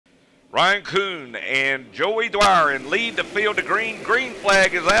Ryan Kuhn and Joey Dwyer lead the field to green. Green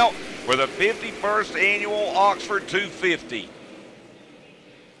flag is out for the 51st annual Oxford 250.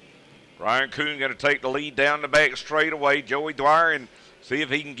 Ryan Kuhn going to take the lead down the back straightaway. Joey Dwyer and see if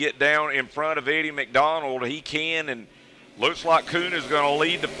he can get down in front of Eddie McDonald. He can, and looks like Kuhn is going to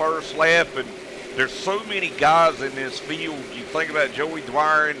lead the first lap. And there's so many guys in this field. You think about Joey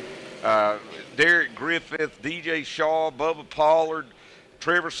Dwyer and Derek Griffith, DJ Shaw, Bubba Pollard,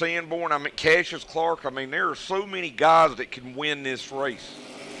 Trevor Sanborn, Cassius Clark. There are so many guys that can win this race.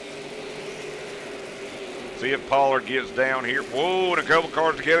 See if Pollard gets down here. Whoa, and a couple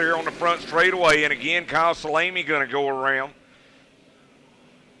cars together here on the front straightaway. And again, Kyle Salami going to go around.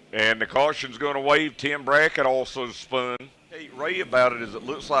 And the caution's going to wave. Tim Brackett also spun. Hey, Ray about it is it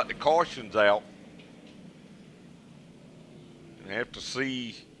looks like the caution's out. And have to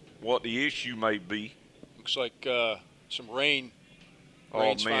see what the issue may be. Looks like some rain.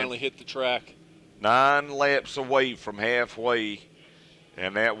 Rain's finally hit the track. 9 laps away from halfway.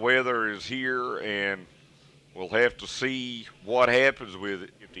 And that weather is here, and we'll have to see what happens with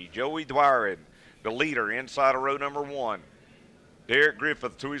it. Joey Dwyer, the leader inside of row number 1. Derek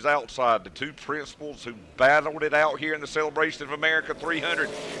Griffith to his outside, the two principals who battled it out here in the Celebration of America 300.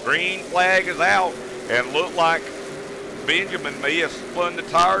 Green flag is out, and looked like Benjamin may have spun the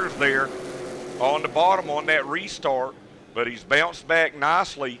tires there on the bottom on that restart, but he's bounced back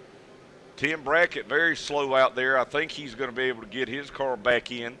nicely. Tim Brackett very slow out there. I think he's going to be able to get his car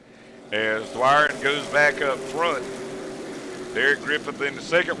back in as Dwyer goes back up front. Derek Griffith in the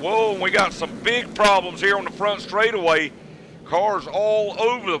second. Whoa, and we got some big problems here on the front straightaway. Cars all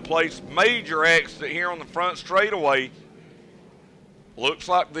over the place. Major accident here on the front straightaway. Looks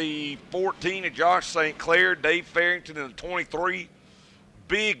like the 14 of Josh St. Clair, Dave Farrington in the 23.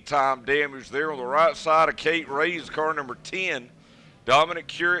 Big time damage there on the right side of Kate Ray's car, number 10. Dominic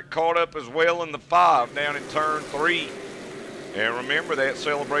Curick caught up as well in the 5 down in turn 3. And remember that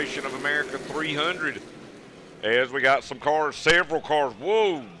Celebration of America 300 as we got some cars, several cars.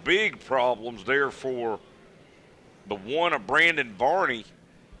 Whoa, big problems there for the one of Brandon Varney.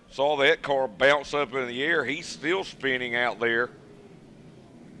 Saw that car bounce up in the air. He's still spinning out there.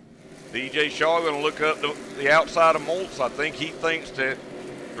 DJ Shaw going to look up the outside of Moltz. I think he thinks that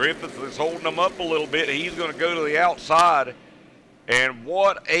Griffith is holding him up a little bit. He's going to go to the outside. And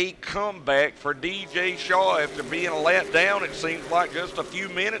what a comeback for DJ Shaw after being a lap down, it seems like just a few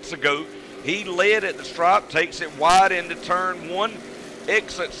minutes ago. He led at the stripe, takes it wide into turn 1,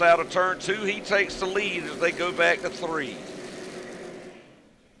 exits out of turn 2. He takes the lead as they go back to 3.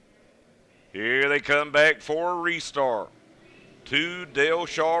 Here they come back for a restart. 2 Dale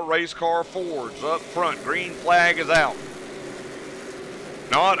Shaw race car Fords up front. Green flag is out.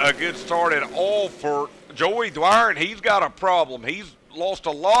 Not a good start at all for Joey Dwyer, and he's got a problem. He's lost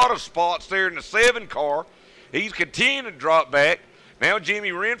a lot of spots there in the 7 car. He's continuing to drop back. Now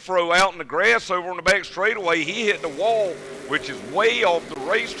Jimmy Renfro out in the grass over on the back straightaway. He hit the wall, which is way off the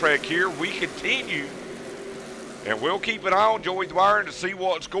racetrack here. We continue, and we'll keep an eye on Joey Dwyer to see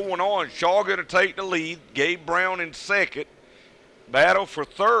what's going on. Shaw going to take the lead. Gabe Brown in second. Battle for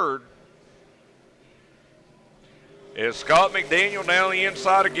third. As Scott McDaniel down the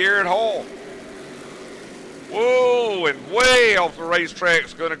inside of Garrett Hall. Whoa, and way off the racetrack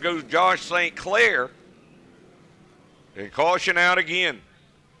is going to go Josh St. Clair. And caution out again.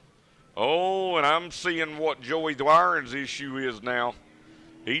 Oh, and I'm seeing what Joey Dwyer's issue is now.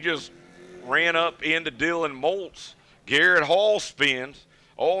 He just ran up into Dylan Moltz. Garrett Hall spins.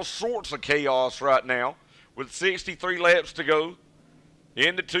 All sorts of chaos right now with 63 laps to go.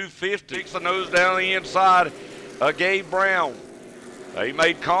 Into 250. Takes the nose down the inside of Gabe Brown. They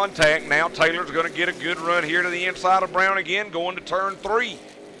made contact. Now Taylor's going to get a good run here to the inside of Brown again, going to turn 3.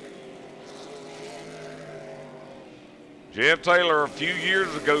 Jeff Taylor a few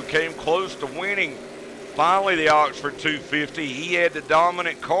years ago came close to winning finally the Oxford 250. He had the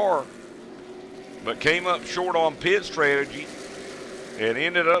dominant car, but came up short on pit strategy and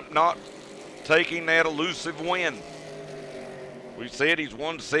ended up not taking that elusive win. We said he's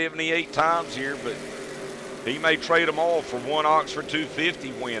won 78 times here, but he may trade them all for one Oxford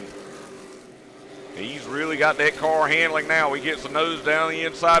 250 win. He's really got that car handling now. He gets the nose down the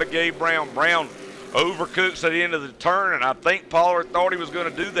inside of Gabe Brown. Brown overcooks at the end of the turn, and I think Pollard thought he was going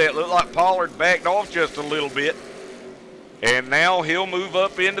to do that. Looked like Pollard backed off just a little bit. And now he'll move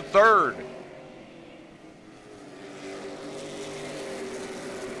up into third.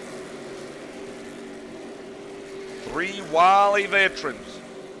 Three wily veterans.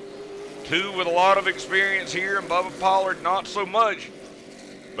 2 with a lot of experience here, and Bubba Pollard not so much.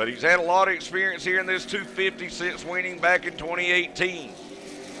 But he's had a lot of experience here in this 250 since winning back in 2018.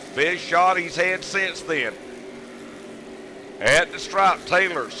 Best shot he's had since then. At the stripe,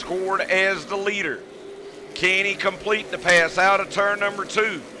 Taylor scored as the leader. Can he complete the pass out of turn number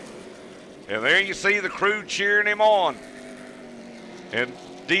 2? And there you see the crew cheering him on. And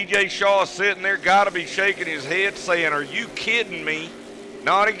DJ Shaw sitting there, got to be shaking his head saying, are you kidding me?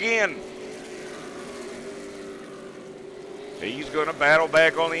 Not again. He's going to battle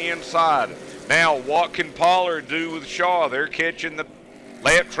back on the inside. Now, what can Pollard do with Shaw? They're catching the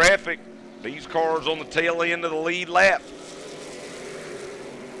lap traffic. These cars on the tail end of the lead lap.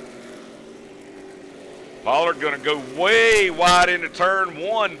 Pollard going to go way wide into turn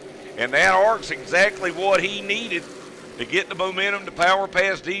 1, and that arc's exactly what he needed to get the momentum to power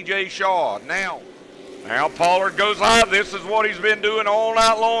past DJ Shaw. Now Pollard goes high. This is what he's been doing all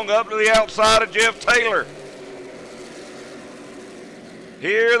night long, up to the outside of Jeff Taylor.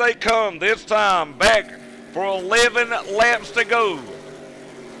 Here they come, this time back for 11 laps to go.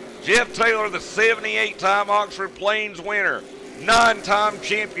 Jeff Taylor, the 78-time Oxford Plains winner, 9-time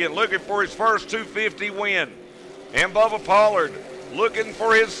champion, looking for his first 250 win. And Bubba Pollard looking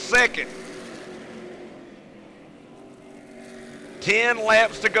for his second. 10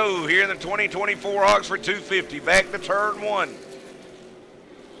 laps to go here in the 2024 Oxford 250. Back to turn 1.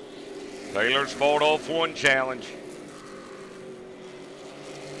 Taylor's fought off one challenge.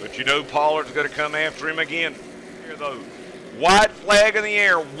 But you know Pollard's going to come after him again. Here though, white flag in the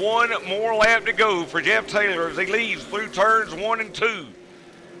air. One more lap to go for Jeff Taylor as he leads through turns 1 and 2.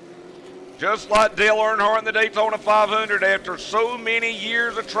 Just like Dale Earnhardt in the Daytona 500 after so many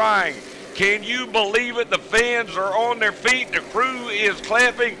years of trying. Can you believe it? The fans are on their feet. The crew is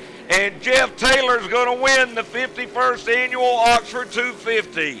clapping. And Jeff Taylor's going to win the 51st annual Oxford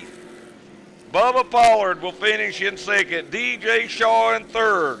 250. Bubba Pollard will finish in second. DJ Shaw in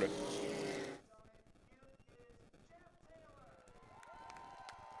third.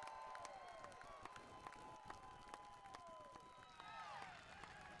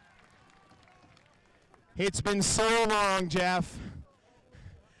 It's been so long, Jeff.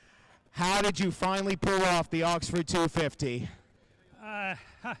 How did you finally pull off the Oxford 250? I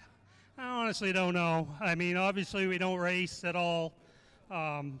honestly don't know. I mean, obviously we don't race at all.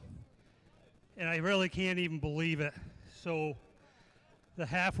 And I really can't even believe it. So the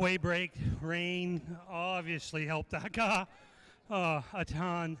halfway break, rain, obviously helped that car a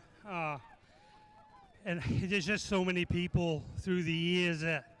ton. And there's just so many people through the years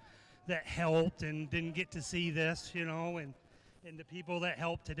that helped and didn't get to see this, you know, and the people that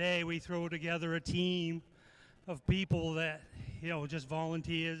helped today, we throw together a team of people that, you know, just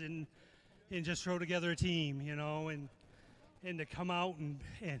volunteers and just throw together a team, you know, and to come out and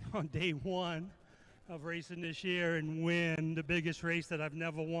on day 1 of racing this year and win the biggest race that I've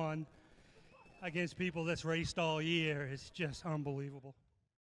never won against people that's raced all year is just unbelievable.